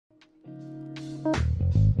Hello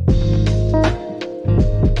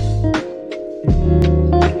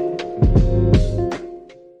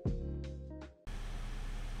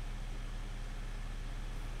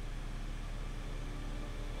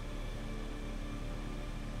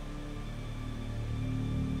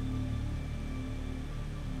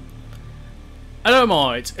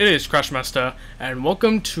mods, it is Crashmaster, and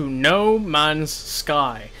welcome to No Man's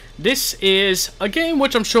Sky. This is a game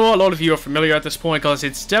which I'm sure a lot of you are familiar at this point, because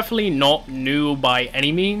it's definitely not new by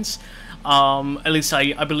any means. At least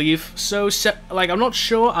I believe so. Like, I'm not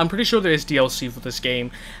sure. I'm pretty sure there is DLC for this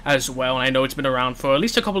game as well, and I know it's been around for at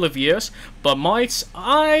least a couple of years. But mates,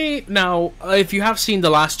 if you have seen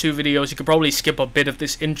the last two videos, you could probably skip a bit of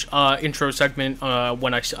this intro segment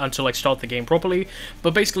until I start the game properly.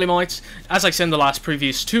 But basically, mates, as I said in the last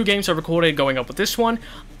previous two games I recorded, going up with this one,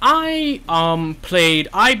 I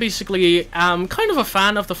basically am kind of a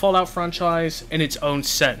fan of the Fallout franchise in its own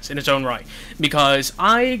sense, in its own right, because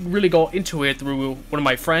I really got into it through one of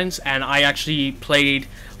my friends, and I actually played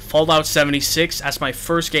Fallout 76 as my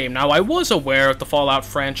first game. Now, I was aware of the Fallout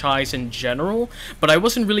franchise in general, but I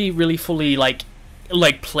wasn't really fully like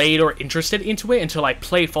played or interested into it until I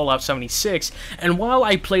played Fallout 76. And while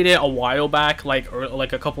I played it a while back,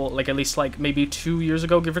 at least maybe 2 years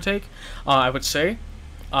ago, give or take, I would say,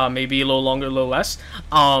 maybe a little longer, a little less.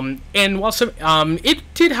 And while it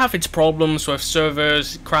did have its problems with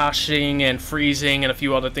servers crashing and freezing and a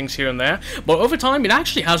few other things here and there, but over time it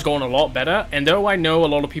actually has gone a lot better. And though I know a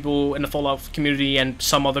lot of people in the Fallout community and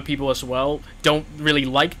some other people as well don't really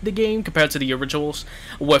like the game compared to the originals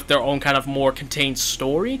with their own kind of more contained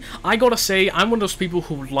story, I gotta say I'm one of those people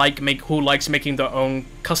who likes making their own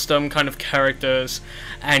custom kind of characters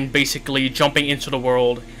and basically jumping into the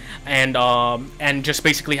world and just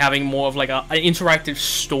basically having more of like an interactive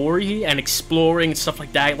story and exploring and stuff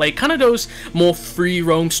like that, like kind of those more free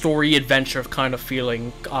roam story adventure kind of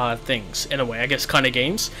feeling things in a way, I guess, kind of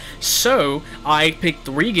games. So I picked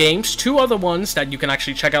 3 games, 2 other ones that you can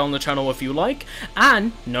actually check out on the channel if you like,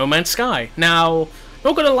 and No Man's Sky. Now,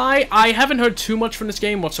 not gonna lie, I haven't heard too much from this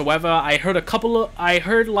game whatsoever. I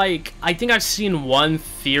think I've seen one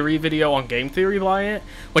theory video on Game Theory by it,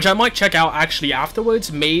 which I might check out actually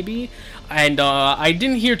afterwards, maybe. And I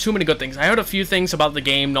didn't hear too many good things. I heard a few things about the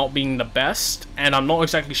game not being the best, and I'm not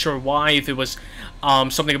exactly sure why, if it was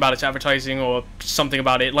something about its advertising or something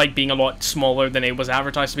about it like being a lot smaller than it was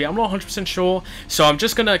advertised to be. I'm not 100% sure, so I'm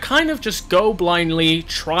just gonna kind of just go blindly,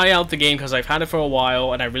 try out the game because I've had it for a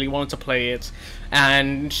while and I really wanted to play it.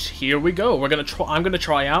 And here we go. I'm gonna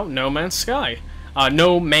try out No Man's Sky.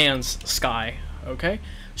 No Man's Sky. Okay.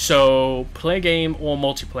 So play game or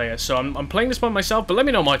multiplayer. So I'm playing this by myself, but let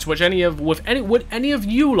me know much. Would any of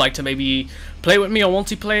you like to maybe play with me on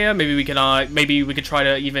multiplayer? Maybe we could try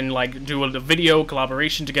to even like do a video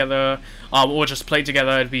collaboration together, or just play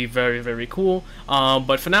together. It'd be very cool.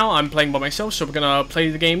 But for now, I'm playing by myself, so we're gonna play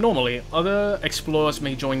the game normally. Other explorers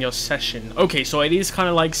may join your session. Okay, so it is kind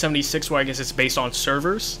of like 76, where I guess it's based on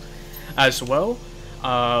servers as well.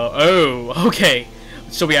 Oh, okay.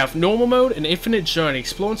 So we have normal mode, an infinite journey,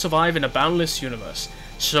 explore and survive in a boundless universe.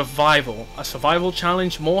 Survival, a survival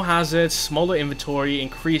challenge, more hazards, smaller inventory,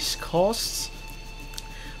 increased costs.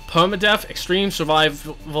 Permadeath, extreme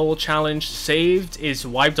survival challenge, saved is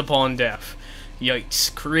wiped upon death.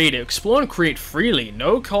 Yikes. Creative, explore and create freely,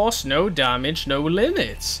 no cost, no damage, no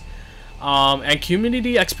limits. And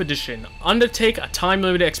community expedition, undertake a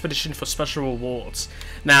time-limited expedition for special rewards.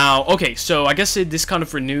 Now, okay, so I guess this kind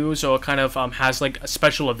of renews or kind of has like a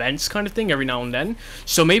special events kind of thing every now and then.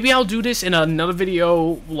 So maybe I'll do this in another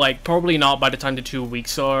video, like probably not by the time the 2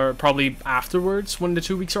 weeks are, probably afterwards when the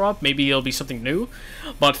 2 weeks are up. Maybe it'll be something new.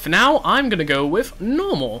 But for now, I'm gonna go with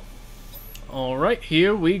normal. Alright,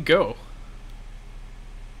 here we go.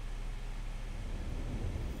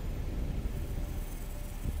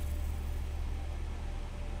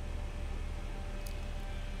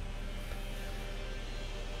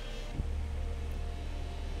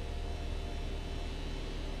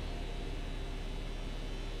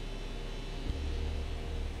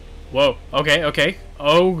 Whoa, okay.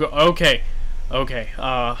 Oh, okay.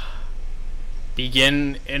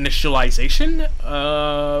 Begin initialization?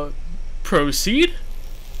 Proceed?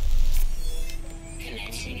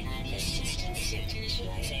 Commencing Atlas system suit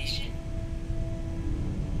initialization.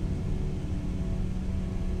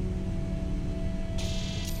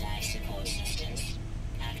 Life support systems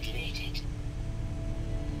activated.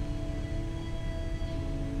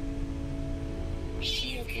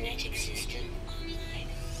 Shield kinetic system online.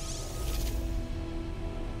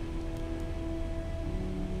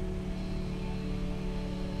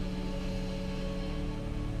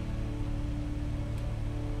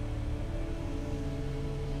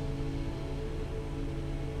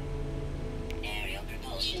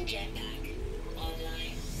 Jetpack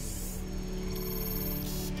online.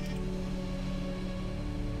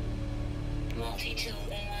 Multi-tool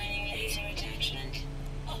and mining laser attachment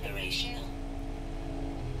operational.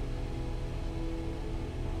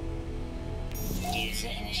 User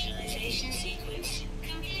initialization sequence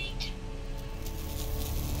complete.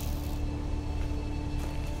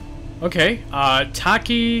 Okay,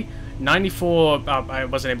 Taki 94, I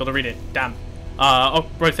wasn't able to read it, damn. Oh,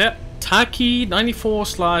 right there. Taki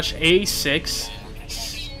 94/A6.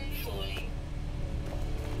 Protection falling.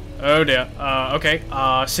 Oh dear, okay,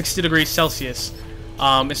 60 degrees Celsius.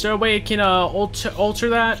 Is there a way I can, alter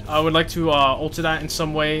that? I would like to, alter that in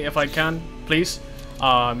some way if I can, please.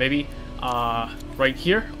 Maybe, right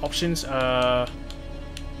here, options, is there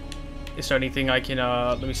anything I can,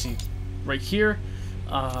 let me see, right here,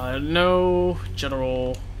 no,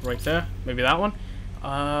 general, right there, maybe that one,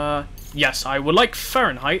 yes, I would like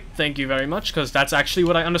Fahrenheit, thank you very much, because that's actually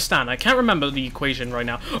what I understand. I can't remember the equation right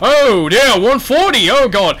now. Oh, yeah, 140, oh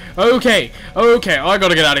god, okay, I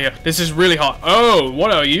gotta get out of here. This is really hot. Oh,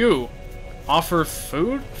 what are you? Offer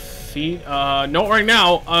food? Feed? Not right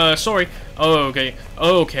now, sorry. Oh,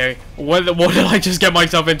 okay, what did I just get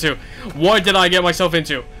myself into? What did I get myself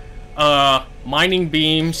into? Mining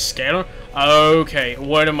beam, scanner? Okay,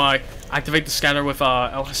 what am I? Activate the scanner with,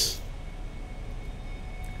 LS.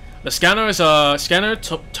 The scanner is a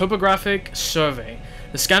topographic survey.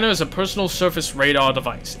 The scanner is a personal surface radar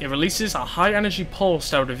device. It releases a high-energy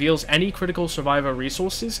pulse that reveals any critical survivor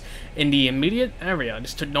resources in the immediate area.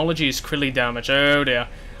 This technology is critically damaged. Oh dear.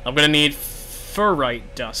 I'm gonna need ferrite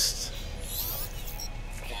dust.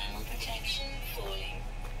 Thermal protection falling.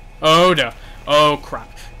 Oh dear. Oh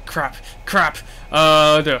crap.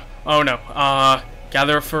 Dear. Oh no.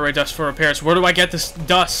 Gather ferrite dust for repairs. Where do I get this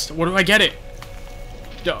dust? Where do I get it?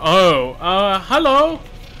 Oh, hello?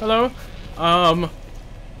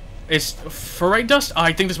 Is ferrite dust?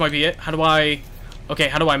 I think this might be it. How do I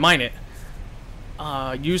mine it?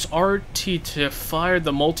 Use RT to fire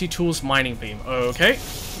the multi-tools mining beam. Okay.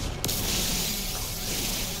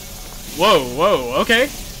 Whoa, okay.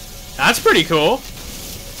 That's pretty cool.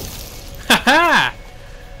 Haha!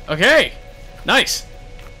 Okay. Nice.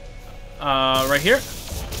 Right here.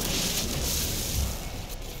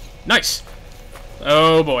 Nice.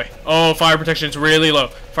 Oh boy. Oh, fire protection is really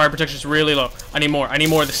low. I need more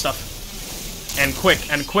of this stuff. And quick.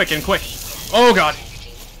 Oh god.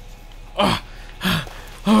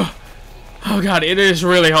 Oh god, it is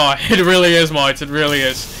really hot. It really is, mods. It really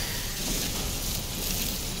is.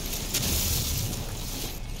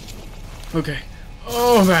 Okay.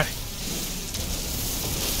 Oh man.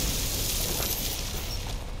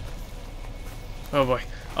 Oh boy.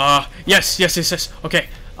 Yes. Okay.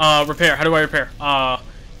 Repair. How do I repair?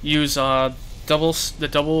 Use the double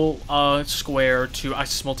square to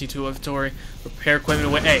access multi-tool inventory. Repair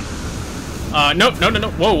equipment with A. No.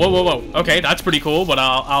 Whoa. Okay, that's pretty cool, but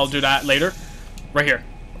I'll do that later. Right here.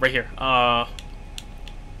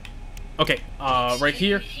 Okay. Right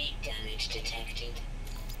here. Heat damage detected.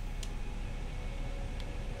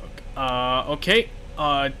 Okay.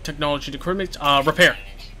 Technology equipment. Repair.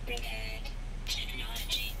 Repaired.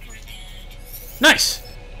 Technology repaired. Nice.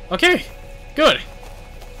 Okay. Good.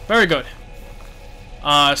 Very good.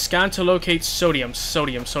 Scan to locate sodium.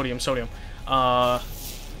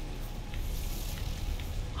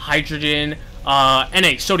 Hydrogen. Na.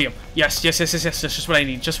 Sodium. Yes. That's just what I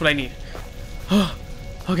need.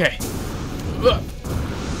 Okay. Whoa.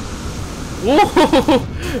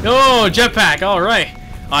 Oh, jetpack. All right.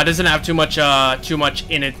 It doesn't have too much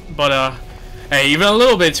in it, but hey, even a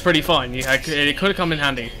little bit's pretty fun. Yeah, it could come in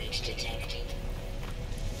handy. Damage detected.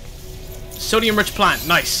 Sodium-rich plant.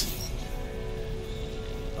 Nice.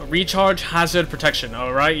 Recharge hazard protection.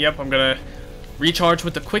 All right. Yep. I'm gonna recharge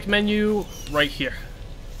with the quick menu right here.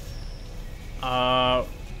 Let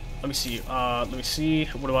me see.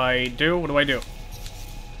 What do I do?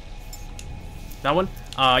 That one.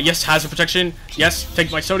 Yes. Hazard protection. Yes.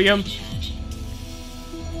 Take my sodium.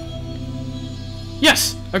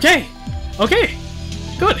 Yes. Okay.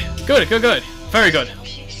 Good. Very good.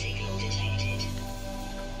 Toxic signal detected.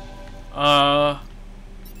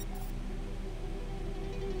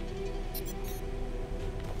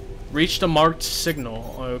 Reach the marked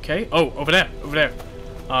signal. Okay. Oh, over there.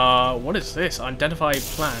 What is this? Identify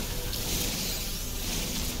plant.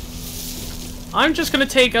 I'm just gonna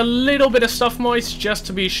take a little bit of stuff moist just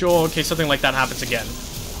to be sure in case something like that happens again.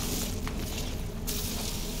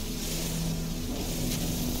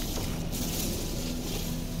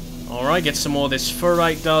 Alright, get some more of this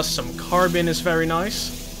ferrite dust. Some carbon is very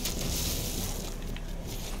nice.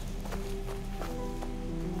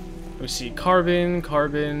 Let me see. Carbon,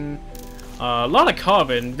 carbon. A lot of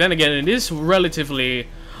carbon. Then again, it is relatively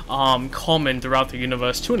common throughout the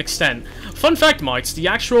universe to an extent. Fun fact, mates, the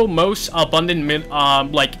actual most abundant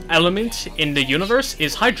like element in the universe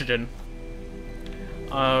is hydrogen.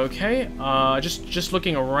 Okay, just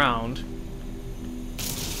looking around.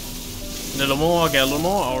 A little more, get a little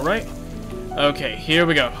more, alright. Okay, here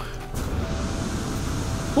we go.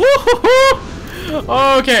 Woohoo!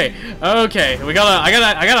 Okay, okay,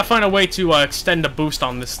 I gotta find a way to extend the boost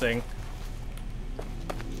on this thing.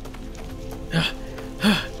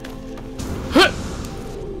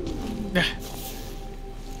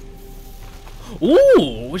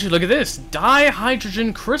 Ooh, would you look at this?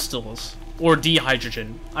 Dihydrogen crystals. Or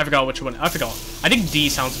dihydrogen. I forgot which one. I forgot. I think D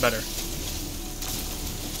sounds better.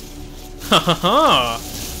 Haha.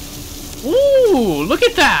 Ooh, look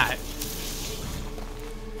at that.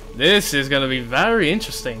 This is gonna be very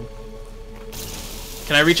interesting.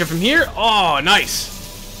 Can I reach it from here? Oh, nice.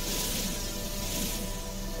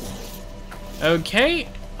 Okay.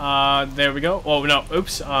 There we go. Oh, no.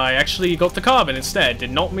 Oops. I actually got the carbon instead. Did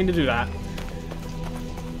not mean to do that.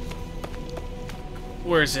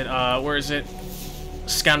 Where is it? Where is it?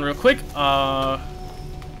 Scan real quick.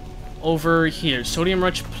 Over here.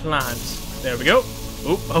 Sodium-rich plants. There we go.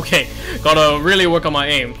 Oop, okay. Gotta really work on my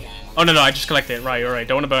aim. Oh, no, I just collected it. Right, alright.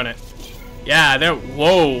 Don't want to burn it. Yeah, there.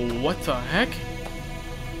 Whoa, what the heck?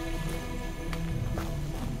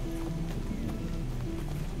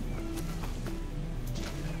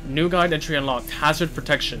 New guide entry unlocked. Hazard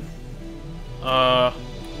protection.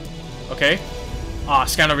 Okay. Ah,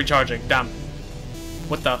 scanner recharging. Damn.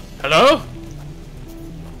 What the? Hello?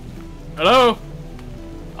 Hello?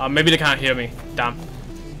 Maybe they can't hear me. Damn.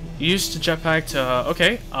 Use the jetpack to...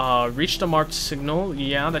 okay. Reach the marked signal.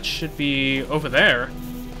 Yeah, that should be over there.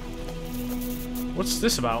 What's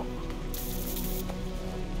this about?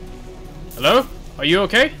 Hello? Are you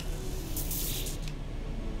okay?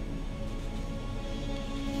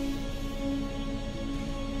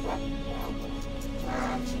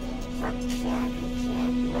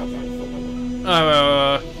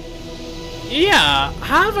 Yeah,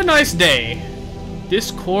 have a nice day.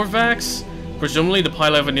 This Korvax, presumably the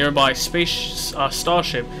pilot of a nearby space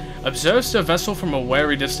starship, observes the vessel from a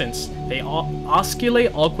wary distance. They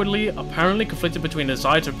oscillate awkwardly, apparently conflicted between the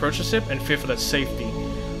desire to approach the ship and fear for their safety.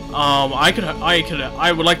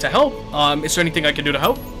 I would like to help. Is there anything I can do to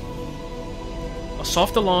help? A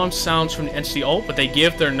soft alarm sounds from the entity alt, but they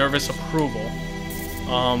give their nervous approval.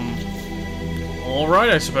 Alright,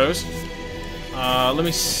 I suppose.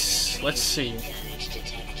 Let's see.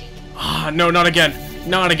 Ah, no, not again.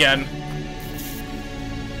 Not again.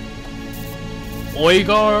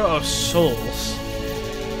 Oygar of Souls.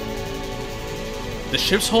 The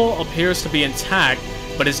ship's hull appears to be intact,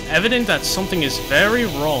 but it's evident that something is very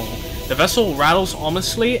wrong. The vessel rattles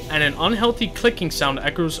ominously, and an unhealthy clicking sound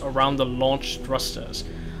echoes around the launch thrusters.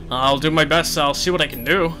 I'll do my best. I'll see what I can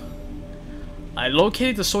do. I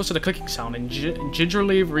located the source of the clicking sound and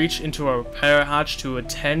gingerly reached into a repair hatch to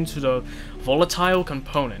attend to the volatile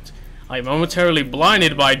component. I am momentarily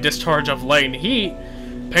blinded by a discharge of light and heat.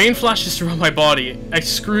 Pain flashes through my body,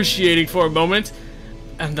 excruciating for a moment,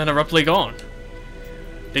 and then abruptly gone.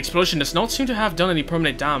 The explosion does not seem to have done any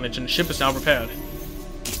permanent damage, and the ship is now repaired.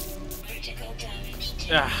 Critical damage.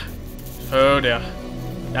 Ah. Oh dear.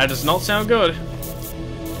 That does not sound good.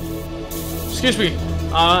 Excuse me.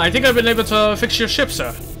 I think I've been able to fix your ship,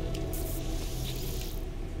 sir.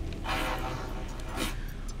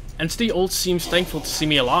 Entity Ult seems thankful to see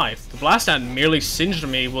me alive. The blast that merely singed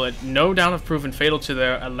me will no doubt have proven fatal to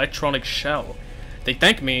their electronic shell. They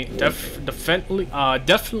thank me, deftly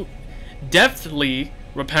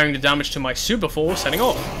repairing the damage to my suit before setting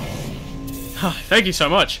off. Thank you so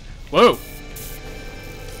much. Whoa.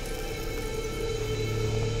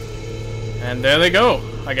 And there they go,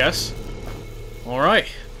 I guess. Alright.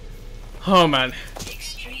 Oh, man.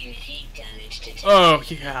 Extreme heat damage detected. Oh,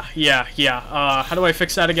 yeah. How do I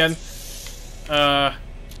fix that again?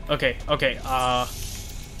 Okay.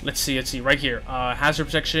 Let's see, right here. Hazard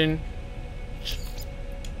protection.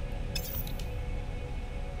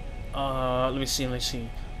 Let me see.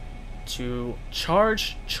 To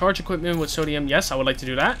charge equipment with sodium. Yes, I would like to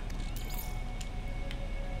do that.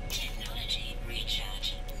 Technology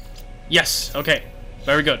recharge. Yes, okay.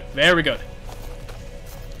 Very good.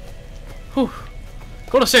 Whew.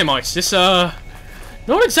 Gotta say, Mice, this, not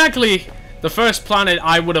exactly the first planet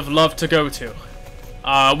I would have loved to go to.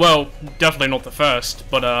 Well, definitely not the first,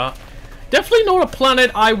 but, definitely not a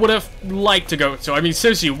planet I would have liked to go to. I mean,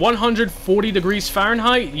 seriously, 140 degrees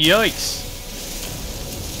Fahrenheit? Yikes.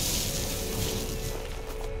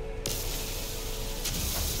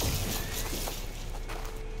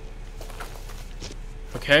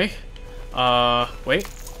 Okay. Wait.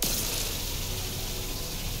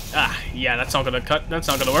 Ah, yeah, that's not gonna cut. That's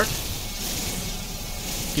not gonna work.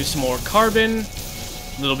 Give some more carbon.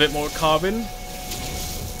 A little bit more carbon.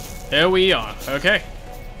 There we are. Okay.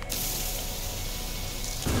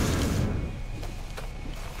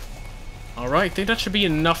 Alright, I think that should be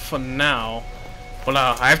enough for now. Well,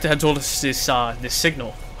 I have to head towards this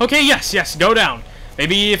signal. Okay, yes, go down.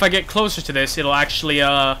 Maybe if I get closer to this, it'll actually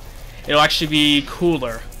be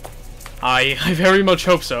cooler. I very much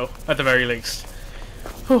hope so, at the very least.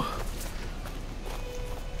 Whew.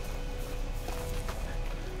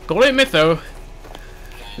 Gotta admit though,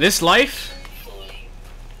 this life...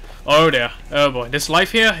 Oh dear, oh boy, this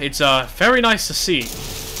life here, it's very nice to see.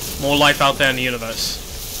 More life out there in the universe.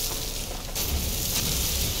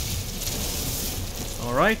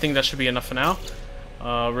 Alright, I think that should be enough for now.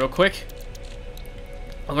 Real quick.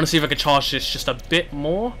 I'm gonna see if I can charge this just a bit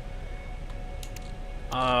more.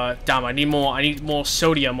 Damn, I need more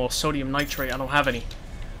sodium nitrate. I don't have any.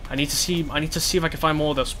 I need to see if I can find more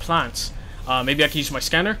of those plants. Maybe I can use my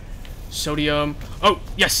scanner. Sodium. Oh,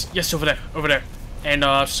 yes, over there. And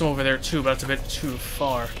some over there too, but that's a bit too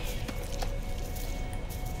far.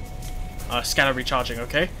 Scanner recharging,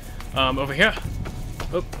 okay. Over here.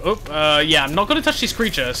 Yeah, I'm not gonna touch these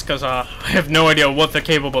creatures, because I have no idea what they're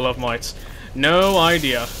capable of, mates. No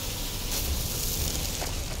idea.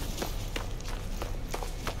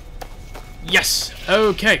 Yes!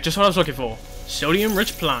 Okay, just what I was looking for.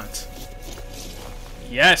 Sodium-rich plant.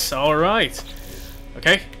 Yes, alright.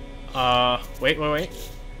 Okay. Wait.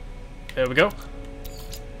 There we go.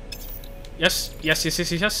 Yes.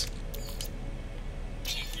 Technology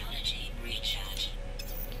recharge.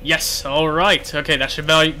 Yes, alright. Okay, that should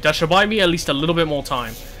buy me at least a little bit more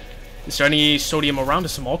time. Is there any sodium around?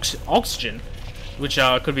 There's some oxygen, which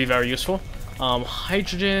could be very useful.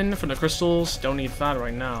 Hydrogen from the crystals. Don't need that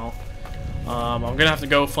right now. I'm gonna have to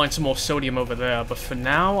go find some more sodium over there, but for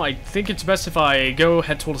now, I think it's best if I go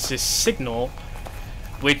head towards this signal,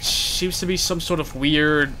 which seems to be some sort of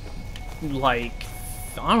weird, like,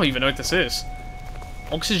 I don't even know what this is.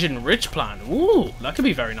 Oxygen-rich plant. Ooh, that could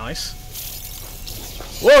be very nice.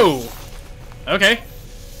 Whoa! Okay.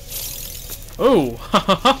 Ooh,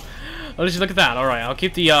 oh, did you look at that? All right, I'll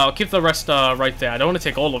keep the rest right there. I don't want to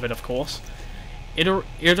take all of it, of course.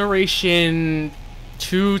 Iteration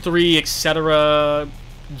 2, 3, etc.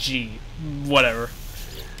 G, whatever.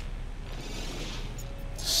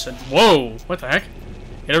 So, whoa, what the heck?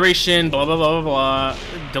 Iteration, blah blah blah blah blah.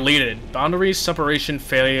 Deleted. Boundaries separation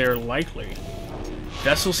failure likely.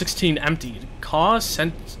 Vessel 16 emptied. Cause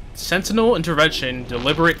sentinel intervention.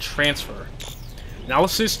 Deliberate transfer.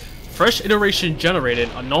 Analysis. Fresh iteration generated.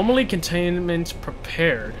 Anomaly containment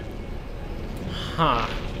prepared. Huh.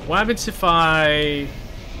 What happens if I...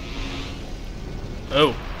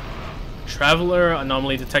 Oh. Traveler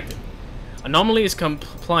anomaly detected. Anomaly is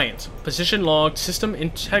compliant. Position logged. System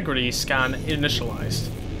integrity scan initialized.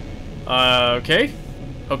 Okay.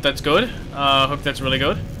 Hope that's good. Hope that's really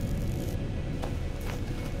good.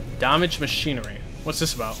 Damaged machinery. What's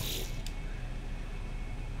this about?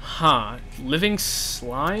 Huh. Living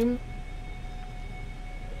slime?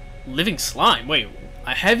 Living slime? Wait.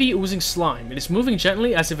 A heavy oozing slime. It is moving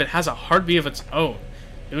gently as if it has a heartbeat of its own.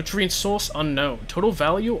 Nutrient source unknown. Total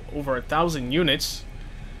value over 1,000 units.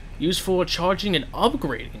 Used for charging and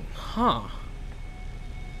upgrading. Huh.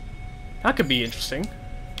 That could be interesting.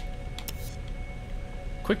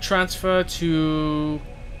 Quick transfer to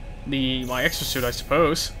my exosuit, I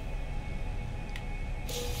suppose.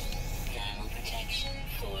 Thermal protection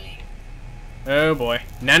falling. Oh boy.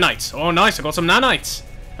 Nanites. Oh nice, I got some nanites.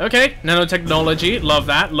 Okay, nanotechnology. Love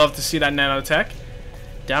that. Love to see that nanotech.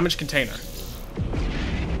 Damage container.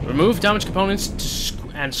 Remove damaged components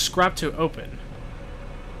and scrap to open.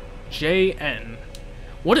 JN.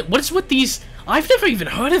 What is with these? I've never even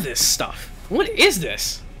heard of this stuff. What is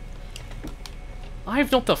this? I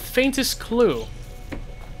have not the faintest clue.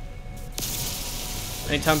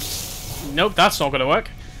 Anytime. Nope, that's not gonna work.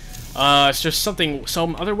 It's just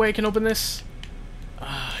some other way I can open this.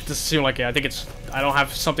 It doesn't seem like it. I think it's. I don't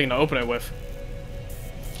have something to open it with.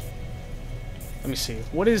 Let me see.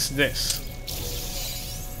 What is this?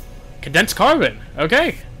 Condensed carbon.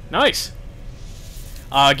 Okay, nice.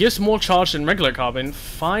 Gives more charge than regular carbon.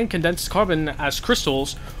 Find condensed carbon as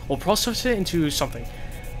crystals or process it into something.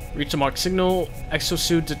 Reach the marked signal.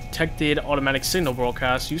 Exosuit detected automatic signal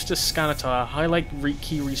broadcast. Use the scanner to highlight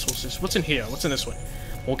key resources. What's in here? What's in this one?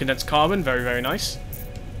 More condensed carbon. Very, very nice.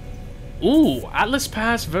 Ooh, Atlas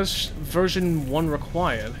Pass version 1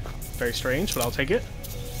 required. Very strange, but I'll take it.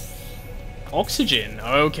 Oxygen.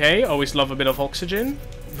 Okay, always love a bit of oxygen.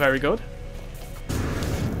 Very good.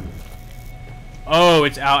 Oh,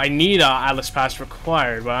 it's out. I need a Atlas pass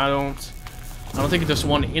required, but I don't think there's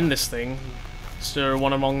one in this thing. Is there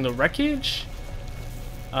one among the wreckage?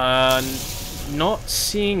 Not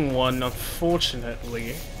seeing one,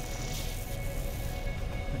 unfortunately.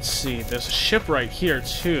 Let's see. There's a ship right here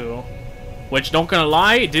too, which, not gonna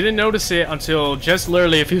lie, didn't notice it until just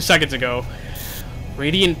literally a few seconds ago.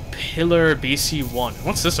 Radiant Pillar BC1.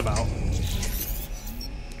 What's this about?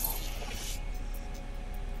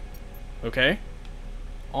 Okay.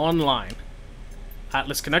 Online.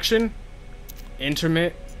 Atlas connection.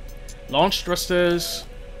 Intermit. Launch thrusters.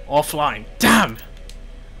 Offline. Damn!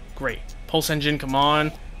 Great. Pulse engine, come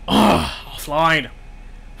on. Ugh! Offline!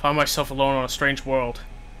 Found myself alone on a strange world.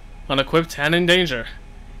 Unequipped and in danger.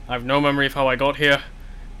 I have no memory of how I got here.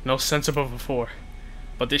 No sense of it before.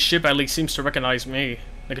 But this ship at least seems to recognize me.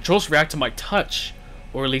 The controls react to my touch.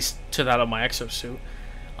 Or at least to that of my exosuit.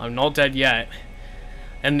 I'm not dead yet.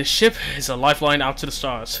 And the ship is a lifeline out to the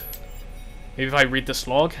stars. Maybe if I read this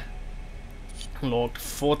log. Log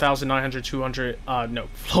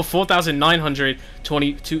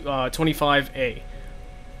 4,925A.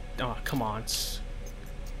 Oh, come on.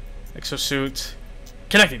 Exosuit.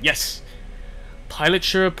 Connected, yes. Pilot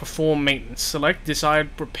should perform maintenance. Select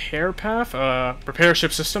desired repair path. Repair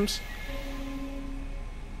ship systems.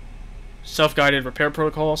 Self-guided repair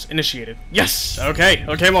protocols. Initiated. Yes! Okay,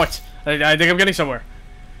 okay, what? I think I'm getting somewhere.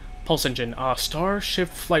 Pulse engine. Starship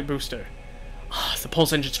flight booster. The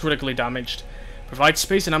pulse engine's critically damaged. Provides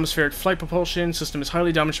space and atmospheric flight propulsion. System is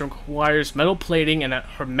highly damaged and requires metal plating and a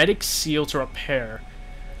hermetic seal to repair.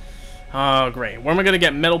 Oh, great. Where am I going to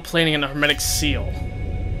get metal plating and a hermetic seal?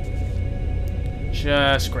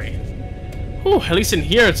 Just great. Whew, at least in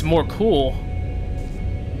here it's more cool.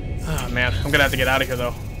 Oh, man. I'm going to have to get out of here,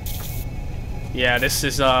 though. Yeah, this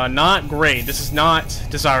is not great. This is not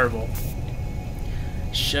desirable.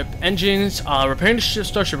 Ship engines. Repairing the ship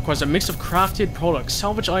starship requires a mix of crafted products,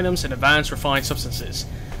 salvage items, and advanced refined substances.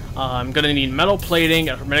 I'm gonna need metal plating,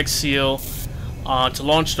 a hermetic seal. To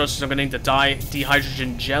launch thrusters, I'm gonna need the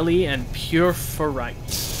dihydrogen jelly and pure ferrite.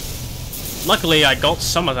 Luckily, I got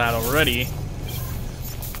some of that already.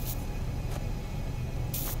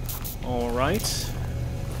 Alright.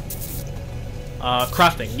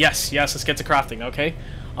 Crafting. Yes, let's get to crafting, okay?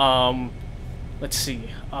 Let's see.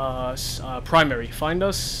 Primary. Find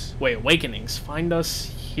us. Wait, awakenings. Find us.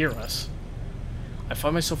 Hear us. I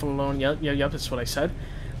find myself alone. Yep, that's what I said.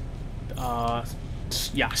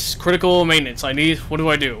 Yes. Critical maintenance. I need. What do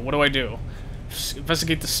I do?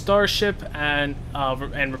 Investigate the starship and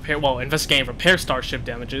repair. Well, investigate and repair starship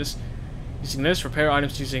damages. Using this, repair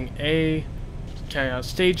items using A. Carry out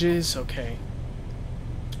stages. Okay.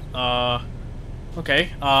 Okay.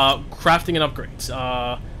 Crafting and upgrades.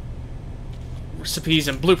 Recipes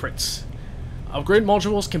and blueprints. Upgrade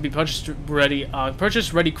modules can be purchased ready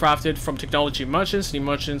crafted from technology merchants. The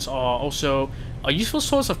merchants are also a useful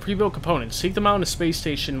source of pre-built components. Seek them out in the space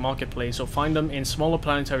station marketplace or find them in smaller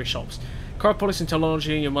planetary shops. Craft products and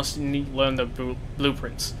technology, you must learn the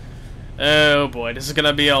blueprints. Oh boy, this is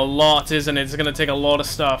gonna be a lot, isn't it? It's gonna take a lot of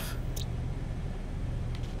stuff.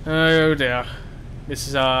 Oh dear. This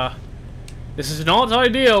is not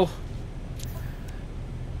ideal.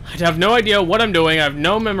 I have no idea what I'm doing. I have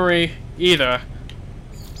no memory either.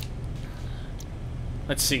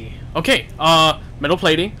 Let's see. Okay, metal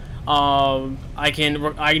plating. I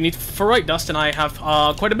need ferrite dust, and I have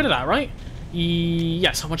quite a bit of that, right?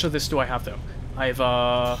 Yes. How much of this do I have, though? I have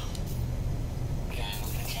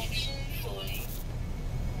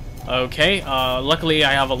Okay. Luckily,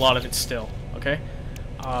 I have a lot of it still. Okay.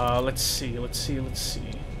 Let's see.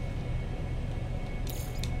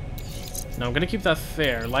 No, I'm gonna keep that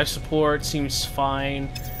there. Life support seems fine.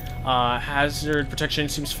 Hazard protection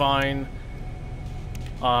seems fine.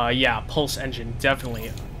 Yeah, pulse engine,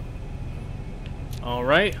 definitely.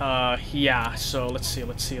 Alright, yeah, so let's see.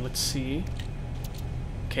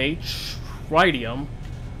 Okay, tritium.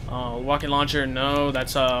 Rocket launcher, no,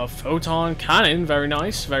 that's a photon cannon, very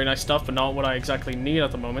nice stuff, but not what I exactly need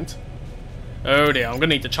at the moment. Oh dear, I'm gonna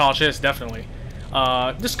need to charge this, definitely.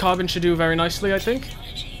 This carbon should do very nicely, I think.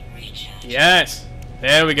 Yes!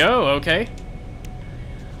 There we go, okay.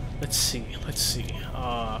 Let's see.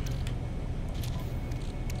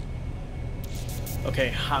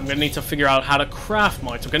 Okay, I'm gonna need to figure out how to craft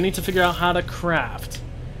mines. I'm gonna need to figure out how to craft.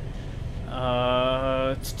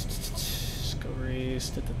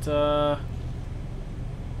 Discoveries,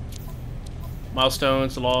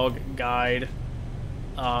 milestones, log, guide.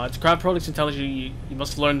 To craft products intelligently, you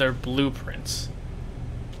must learn their blueprints.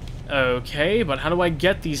 Okay, but how do I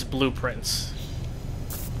get these blueprints?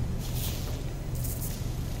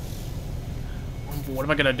 What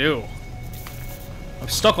am I gonna do? I'm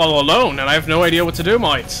stuck all alone, and I have no idea what to do,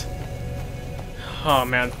 mate. Oh,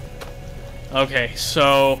 man. Okay,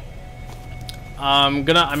 so...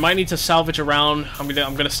 I might need to salvage around. I'm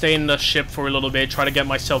gonna stay in the ship for a little bit, try to get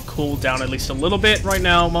myself cooled down at least a little bit right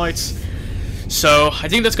now, mates. So, I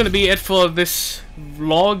think that's gonna be it for this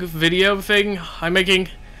vlog video thing I'm making.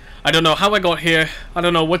 I don't know how I got here. I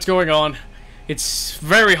don't know what's going on. It's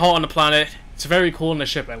very hot on the planet. It's very cool in the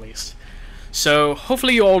ship, at least. So,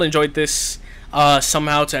 hopefully you all enjoyed this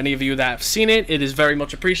somehow. To any of you that have seen it, it is very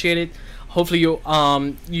much appreciated. Hopefully you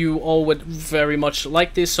all would very much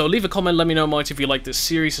like this. So leave a comment, let me know, mates, if you like this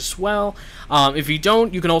series as well. If you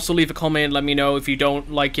don't, you can also leave a comment, let me know if you don't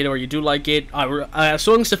like it or you do like it. As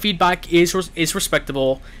long as the feedback is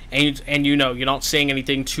respectable and you know you're not saying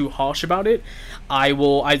anything too harsh about it, I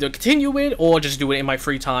will either continue it or just do it in my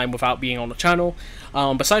free time without being on the channel.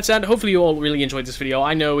 Besides that, hopefully you all really enjoyed this video.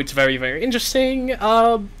 I know it's very, very interesting,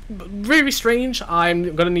 very strange.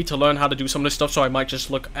 I'm gonna need to learn how to do some of this stuff, so I might just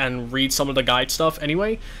look and read some of the guide stuff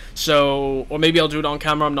anyway. So, or maybe I'll do it on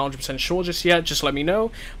camera, I'm not 100% sure just yet, just let me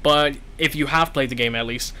know. But if you have played the game at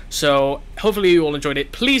least. So, hopefully you all enjoyed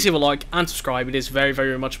it. Please leave a like and subscribe, it is very,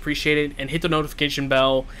 very much appreciated. And hit the notification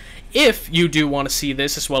bell if you do want to see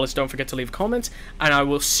this, as well as don't forget to leave a comment. And I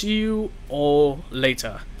will see you all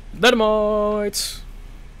later. Later, mates!